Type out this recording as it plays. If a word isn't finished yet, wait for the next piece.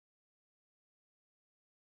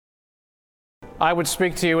I would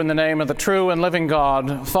speak to you in the name of the true and living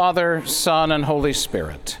God, Father, Son, and Holy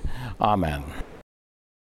Spirit. Amen.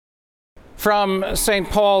 From St.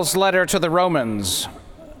 Paul's letter to the Romans,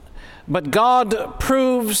 but God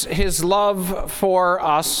proves his love for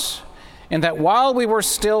us in that while we were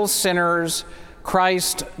still sinners,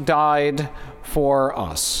 Christ died for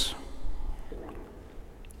us.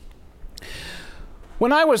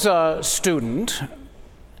 When I was a student,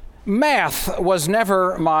 math was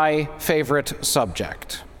never my favorite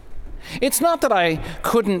subject. It's not that I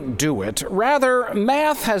couldn't do it. Rather,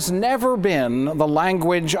 math has never been the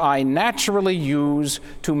language I naturally use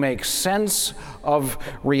to make sense of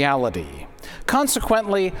reality.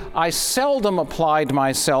 Consequently, I seldom applied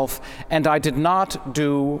myself, and I did not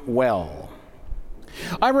do well.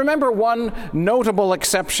 I remember one notable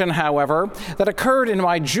exception, however, that occurred in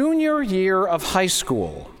my junior year of high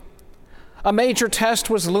school. A major test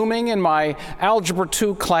was looming in my Algebra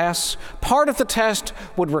 2 class. Part of the test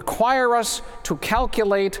would require us to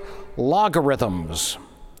calculate logarithms.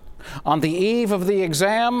 On the eve of the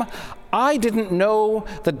exam, I didn't know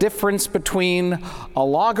the difference between a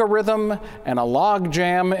logarithm and a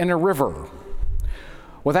logjam in a river.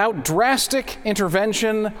 Without drastic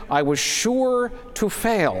intervention, I was sure to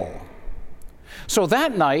fail. So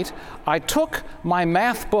that night, I took my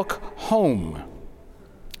math book home.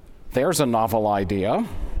 There's a novel idea.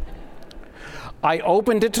 I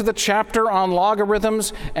opened it to the chapter on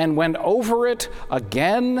logarithms and went over it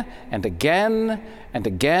again and again and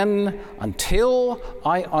again until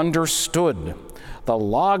I understood. The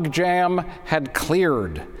logjam had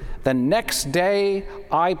cleared. The next day,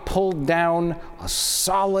 I pulled down a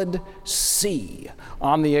solid C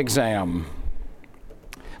on the exam.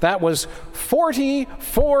 That was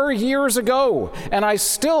 44 years ago, and I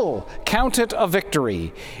still count it a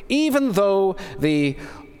victory, even though the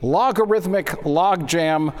logarithmic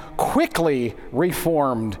logjam quickly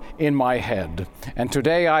reformed in my head. And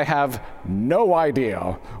today I have no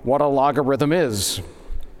idea what a logarithm is.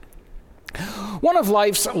 One of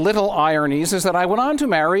life's little ironies is that I went on to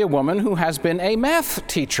marry a woman who has been a math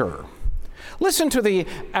teacher. Listen to the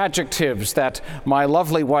adjectives that my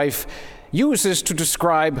lovely wife uses to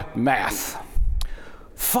describe math: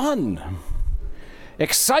 fun,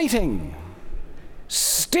 exciting,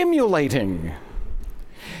 stimulating.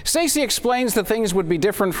 Stacy explains that things would be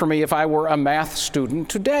different for me if I were a math student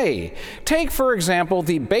today. Take, for example,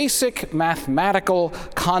 the basic mathematical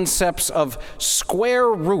concepts of square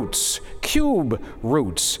roots, cube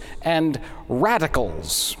roots, and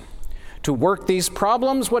radicals. To work these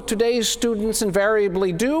problems, what today's students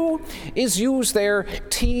invariably do is use their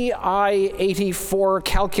TI-84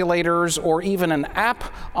 calculators or even an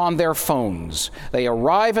app on their phones. They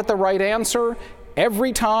arrive at the right answer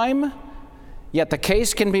every time, yet the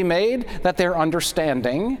case can be made that their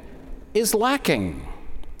understanding is lacking.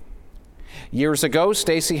 Years ago,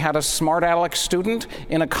 Stacy had a smart aleck student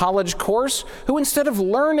in a college course who, instead of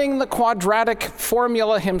learning the quadratic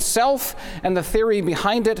formula himself and the theory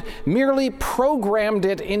behind it, merely programmed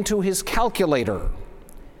it into his calculator.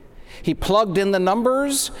 He plugged in the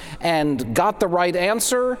numbers and got the right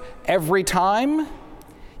answer every time,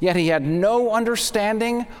 yet he had no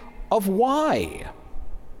understanding of why.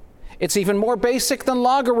 It's even more basic than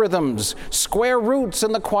logarithms, square roots,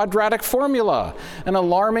 and the quadratic formula. An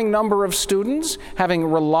alarming number of students, having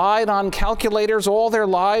relied on calculators all their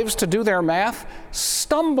lives to do their math,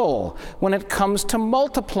 stumble when it comes to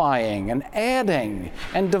multiplying and adding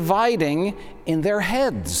and dividing in their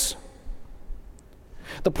heads.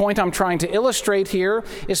 The point I'm trying to illustrate here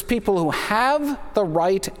is people who have the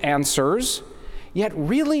right answers, yet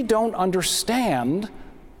really don't understand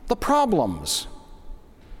the problems.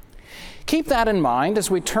 Keep that in mind as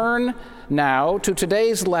we turn now to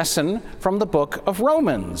today's lesson from the book of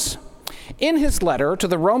Romans. In his letter to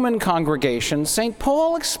the Roman congregation, St.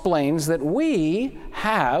 Paul explains that we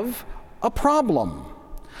have a problem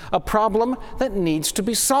that needs to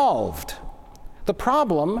be solved. The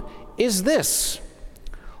problem is this: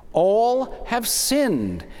 all have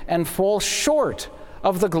sinned and fall short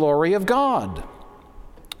of the glory of God.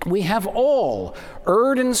 We have all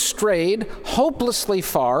erred and strayed hopelessly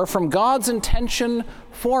far from God's intention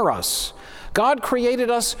for us. God created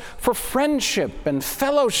us for friendship and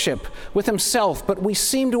fellowship with himself, but we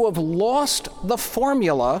seem to have lost the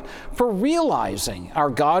formula for realizing our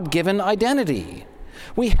God-given identity.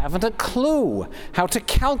 We haven't a clue how to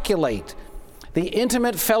calculate the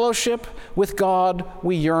intimate fellowship with God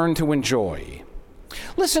we yearn to enjoy.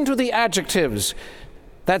 Listen to the adjectives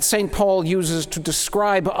that St. Paul uses to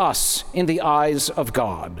describe us in the eyes of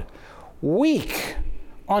God: weak,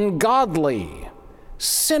 ungodly,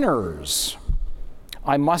 sinners,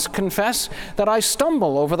 I must confess that I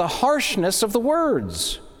stumble over the harshness of the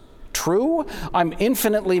words. True, I'm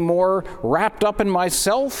infinitely more wrapped up in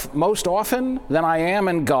myself most often than I am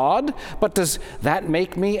in God, but does that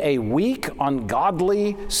make me a weak,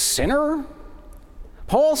 ungodly sinner?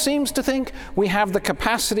 Paul seems to think we have the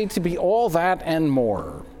capacity to be all that and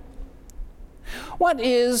more. What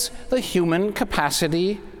is the human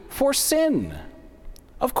capacity for sin?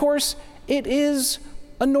 Of course, it is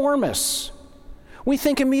enormous. We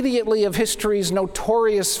think immediately of history's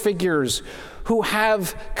notorious figures who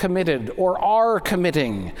have committed or are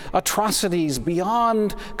committing atrocities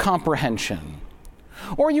beyond comprehension.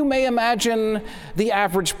 Or you may imagine the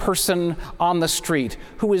average person on the street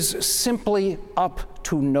who is simply up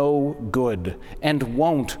to no good and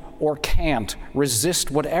won't or can't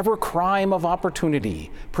resist whatever crime of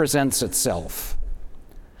opportunity presents itself.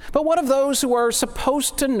 But what of those who are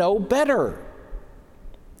supposed to know better?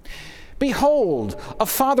 Behold, a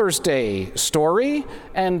Father's Day story,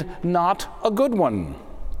 and not a good one.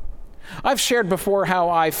 I've shared before how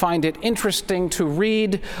I find it interesting to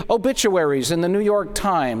read obituaries in the New York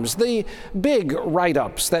Times, the big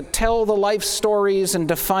write-ups that tell the life stories and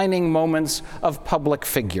defining moments of public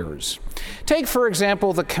figures. Take, for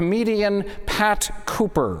example, the comedian Pat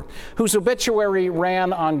Cooper, whose obituary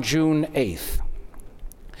ran on June 8th.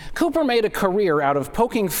 Cooper made a career out of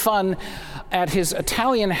poking fun at his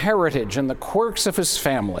Italian heritage and the quirks of his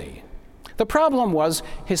family. The problem was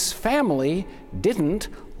his family didn't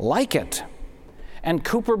like it, and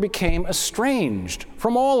Cooper became estranged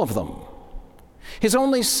from all of them. His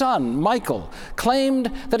only son, Michael,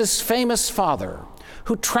 claimed that his famous father,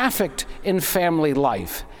 who trafficked in family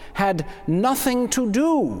life, had nothing to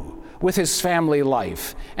do with his family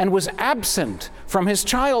life and was absent from his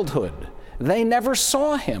childhood. They never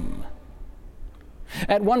saw him.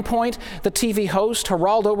 At one point, the TV host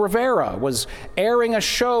Geraldo Rivera was airing a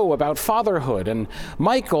show about fatherhood, and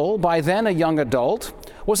Michael, by then a young adult,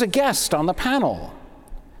 was a guest on the panel.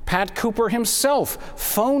 Pat Cooper himself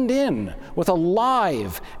phoned in with a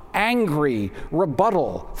live, angry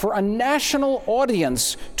rebuttal for a national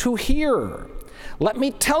audience to hear. "Let me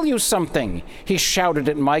tell you something," he shouted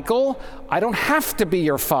at Michael. "I don't have to be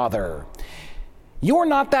your father. You're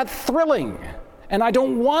not that thrilling, and I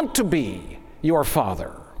don't want to be your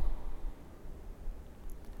father."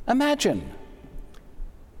 Imagine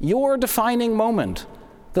your defining moment,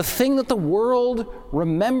 the thing that the world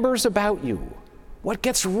remembers about you, what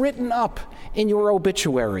gets written up in your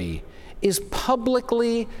obituary, is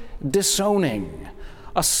publicly disowning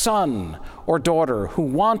a son or daughter who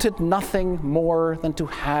wanted nothing more than to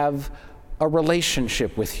have a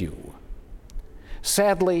relationship with you.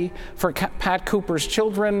 Sadly, for Pat Cooper's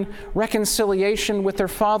children, reconciliation with their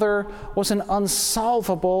father was an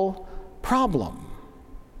unsolvable problem.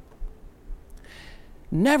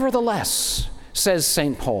 Nevertheless, says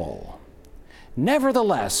St. Paul,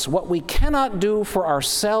 nevertheless, what we cannot do for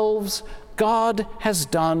ourselves, God has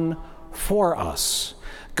done for us.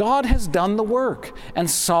 God has done the work and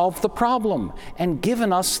solved the problem and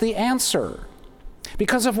given us the answer.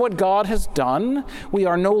 Because of what God has done, we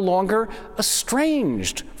are no longer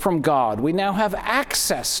estranged from God. We now have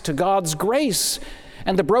access to God's grace,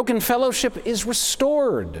 and the broken fellowship is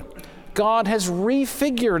restored. God has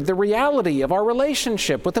refigured the reality of our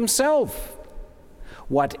relationship with Himself.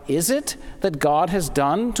 What is it that God has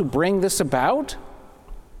done to bring this about?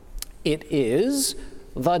 It is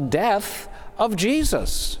the death of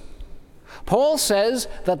Jesus. Paul says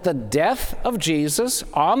that the death of Jesus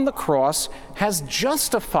on the cross has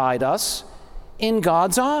justified us in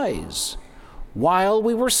God's eyes. While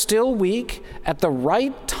we were still weak, at the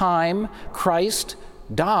right time, Christ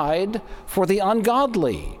died for the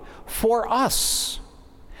ungodly, for us.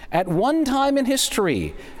 At one time in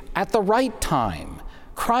history, at the right time,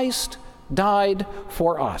 Christ died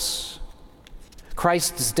for us.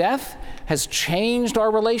 Christ's death has changed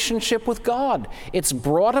our relationship with God. It's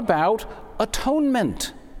brought about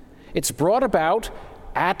atonement. It's brought about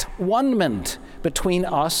at-one-ment between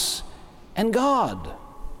us and God.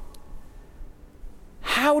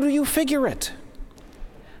 How do you figure it?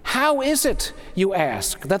 How is it, you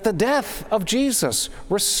ask, that the death of Jesus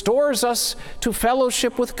restores us to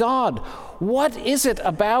fellowship with God? What is it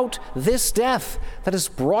about this death that has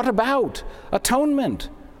brought about atonement?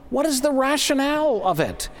 What is the rationale of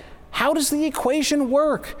it? How does the equation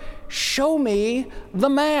work? Show me the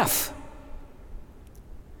math.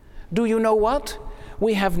 Do you know what?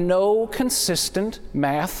 We have no consistent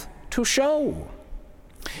math to show.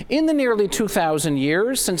 In the nearly 2,000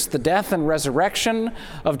 years since the death and resurrection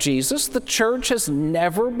of Jesus, the church has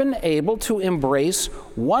never been able to embrace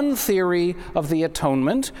one theory of the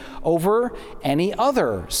atonement over any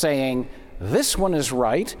other, saying, this one is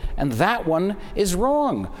right and that one is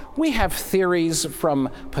wrong. We have theories from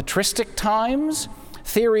patristic times,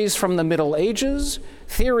 theories from the Middle Ages,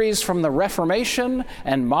 theories from the Reformation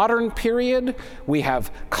and modern period. We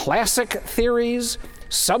have classic theories,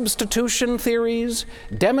 substitution theories,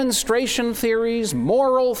 demonstration theories,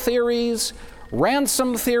 moral theories,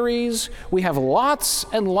 ransom theories. We have lots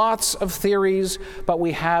and lots of theories, but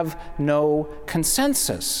we have no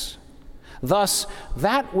consensus. Thus,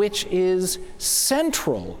 that which is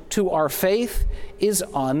central to our faith is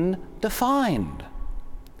undefined.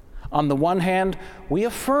 On the one hand, we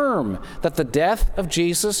affirm that the death of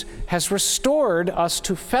Jesus has restored us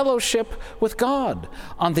to fellowship with God.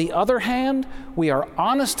 On the other hand, we are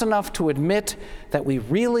honest enough to admit that we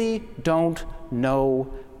really don't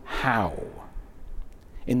know how.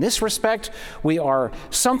 In this respect, we are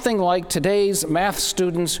something like today's math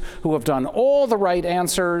students who have done all the right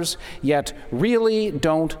answers, yet really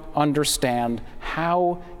don't understand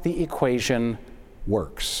how the equation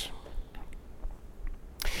works.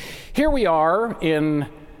 Here we are in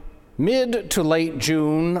mid to late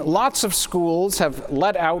June. Lots of schools have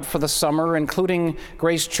let out for the summer, including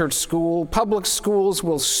Grace Church School. Public schools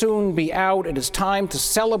will soon be out. It is time to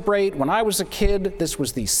celebrate. When I was a kid, this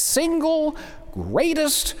was the single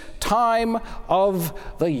greatest time of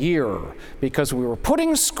the year because we were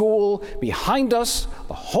putting school behind us,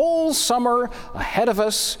 the whole summer ahead of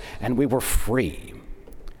us, and we were free.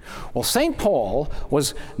 Well, St. Paul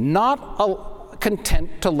was not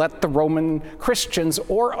content to let the Roman Christians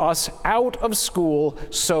or us out of school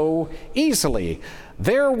so easily.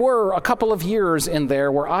 There were a couple of years in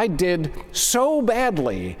there where I did so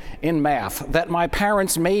badly in math that my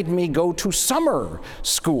parents made me go to summer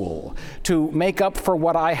school to make up for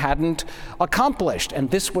what I hadn't accomplished. And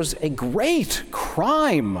this was a great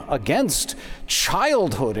crime against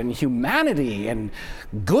childhood and humanity and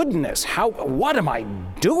goodness. What am I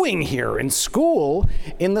doing here in school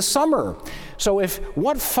in the summer? So if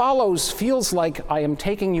what follows feels like I am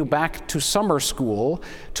taking you back to summer school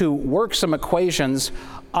to work some equations,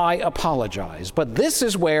 I apologize. But this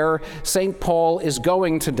is where St. Paul is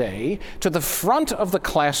going today, to the front of the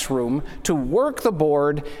classroom to work the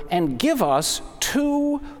board and give us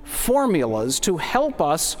two formulas to help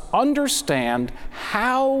us understand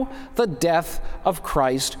how the death of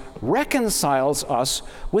Christ reconciles us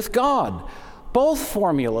with God. Both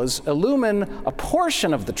formulas illumine a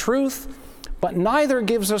portion of the truth, but neither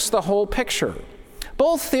gives us the whole picture.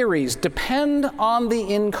 Both theories depend on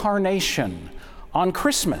the incarnation, on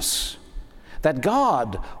Christmas, that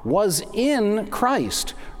God was in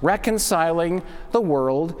Christ, reconciling the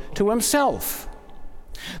world to himself.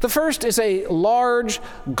 The first is a large,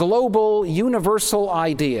 global, universal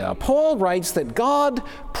idea. Paul writes that God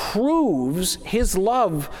proves his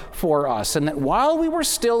love for us, and that while we were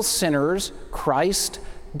still sinners, Christ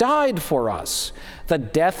died for us. The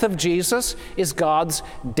death of Jesus is God's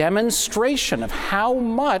demonstration of how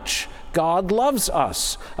much God loves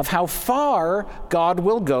us, of how far God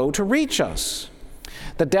will go to reach us.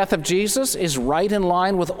 The death of Jesus is right in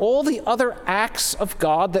line with all the other acts of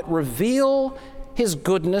God that reveal his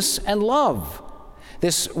goodness and love.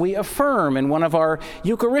 This we affirm in one of our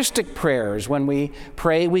Eucharistic prayers. When we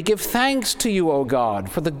pray, we give thanks to you, O God,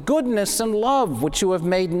 for the goodness and love which you have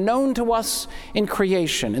made known to us in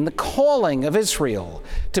creation, in the calling of Israel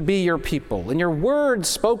to be your people, in your word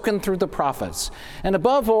spoken through the prophets, and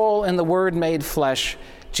above all in the word made flesh,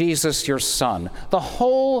 Jesus, your Son. The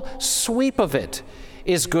whole sweep of it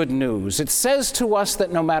is good news. It says to us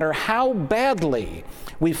that no matter how badly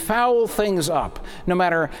we foul things up, no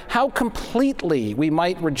matter how completely we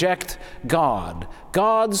might reject God,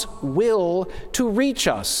 God's will to reach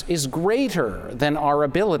us is greater than our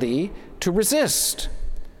ability to resist.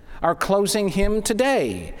 Our closing hymn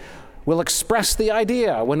today will express the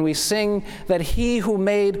idea when we sing that he who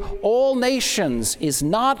made all nations is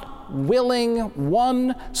not willing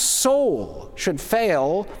one soul should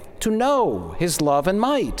fail to know his love and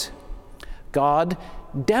might. God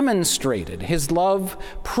demonstrated his love,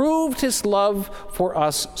 proved his love for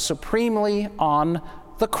us supremely on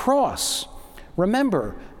the cross.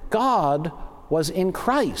 Remember, God was in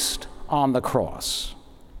Christ on the cross.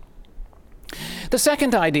 The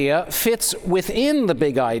second idea fits within the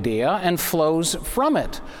big idea and flows from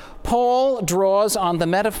it. Paul draws on the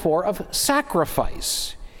metaphor of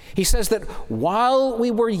sacrifice. He says that while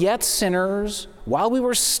we were yet sinners, while we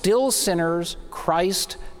were still sinners,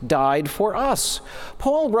 Christ died for us.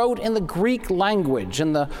 Paul wrote in the Greek language,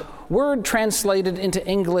 and the word translated into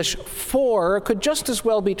English "for" could just as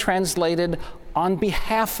well be translated "on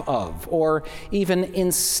behalf of" or even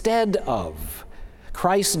 "instead of."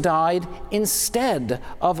 Christ died instead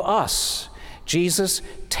of us. Jesus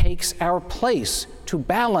takes our place to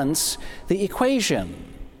balance the equation.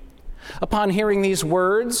 Upon hearing these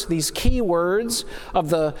words, these key words of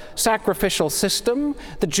the sacrificial system,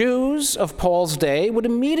 the Jews of Paul's day would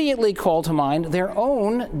immediately call to mind their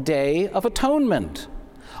own Day of Atonement.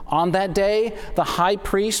 On that day, the high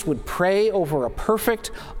priest would pray over a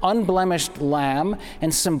perfect, unblemished lamb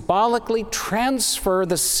and symbolically transfer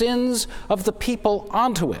the sins of the people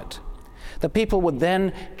onto it. The people would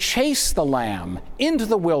then chase the lamb into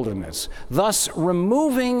the wilderness, thus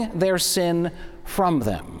removing their sin from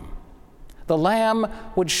them. The lamb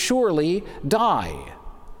would surely die,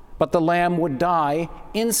 but the lamb would die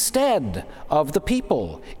instead of the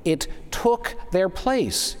people. It took their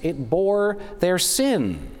place. It bore their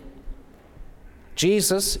sin.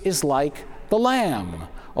 Jesus is like the Lamb,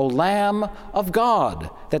 O Lamb of God,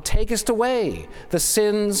 that takest away the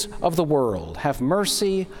sins of the world. Have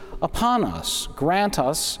mercy upon us. Grant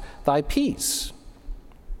us thy peace.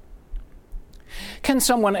 Can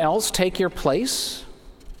someone else take your place?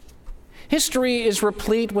 History is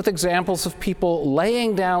replete with examples of people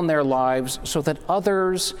laying down their lives so that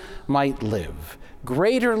others might live.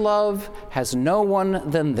 Greater love has no one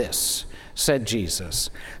than this, said Jesus.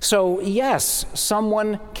 So yes,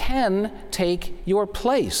 someone can take your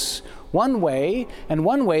place. One way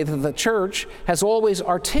that the church has always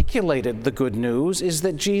articulated the good news is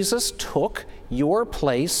that Jesus took your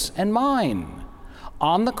place and mine.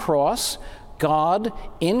 On the cross, God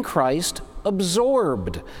in Christ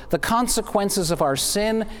absorbed the consequences of our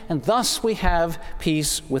sin, and thus we have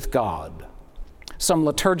peace with God. Some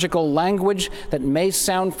liturgical language that may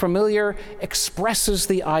sound familiar expresses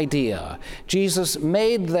the idea. Jesus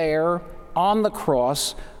made there on the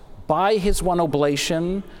cross, by his one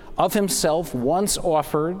oblation of himself once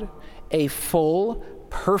offered, a full,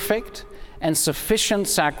 perfect, and sufficient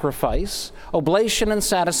sacrifice, oblation and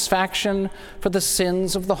satisfaction for the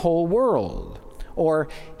sins of the whole world. Or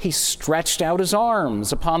he stretched out his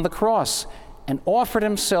arms upon the cross and offered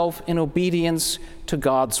himself in obedience to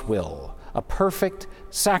God's will, a perfect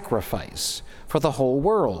sacrifice for the whole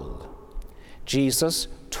world. Jesus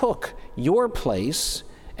took your place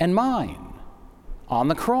and mine on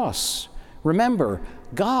the cross. Remember,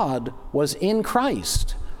 God was in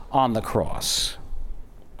Christ on the cross.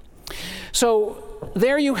 So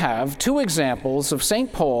there you have two examples of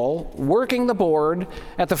St. Paul working the board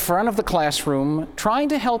at the front of the classroom, trying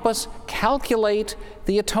to help us calculate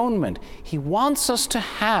the atonement. He wants us to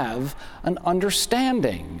have an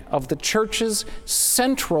understanding of the church's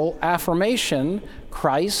central affirmation: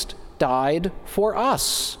 Christ died for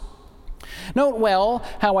us. Note well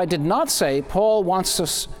how I did not say Paul wants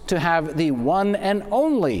us to have the one and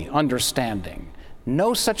only understanding.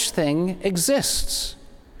 No such thing exists.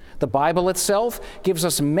 The Bible itself gives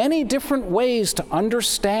us many different ways to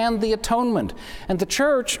understand the atonement, and the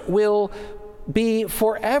church will be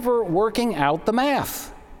forever working out the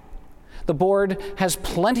math. The board has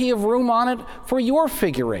plenty of room on it for your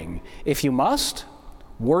figuring, if you must.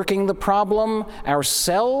 Working the problem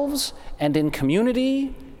ourselves and in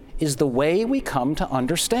community is the way we come to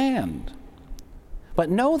understand.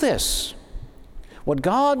 But know this: what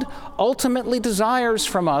God ultimately desires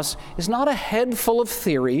from us is not a head full of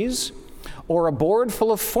theories or a board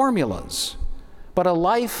full of formulas, but a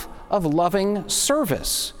life of loving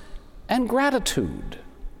service and gratitude.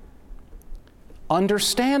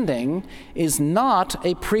 Understanding is not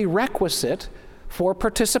a prerequisite for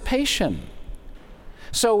participation.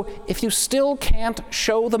 So if you still can't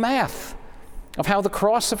show the math of how the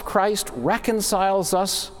cross of Christ reconciles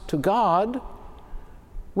us to God,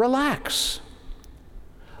 relax.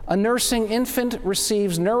 A nursing infant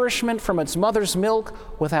receives nourishment from its mother's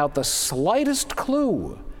milk without the slightest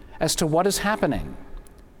clue as to what is happening.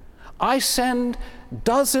 I send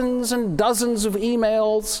dozens and dozens of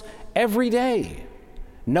emails every day,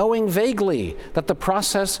 knowing vaguely that the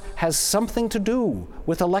process has something to do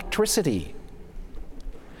with electricity.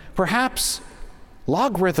 Perhaps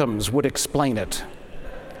logarithms would explain it.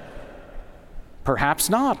 Perhaps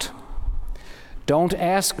not. Don't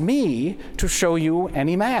ask me to show you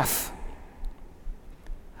any math.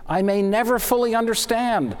 I may never fully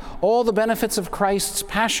understand all the benefits of Christ's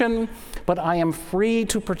passion, but I am free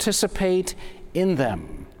to participate in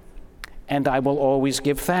them, and I will always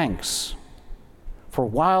give thanks. For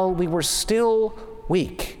while we were still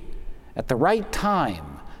weak, At the right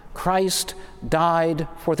time, Christ died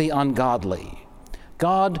for the ungodly.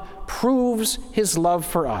 God proves his love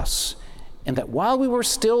for us in that while we were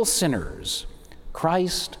still sinners,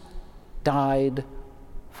 Christ died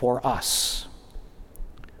for us.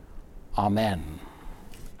 Amen.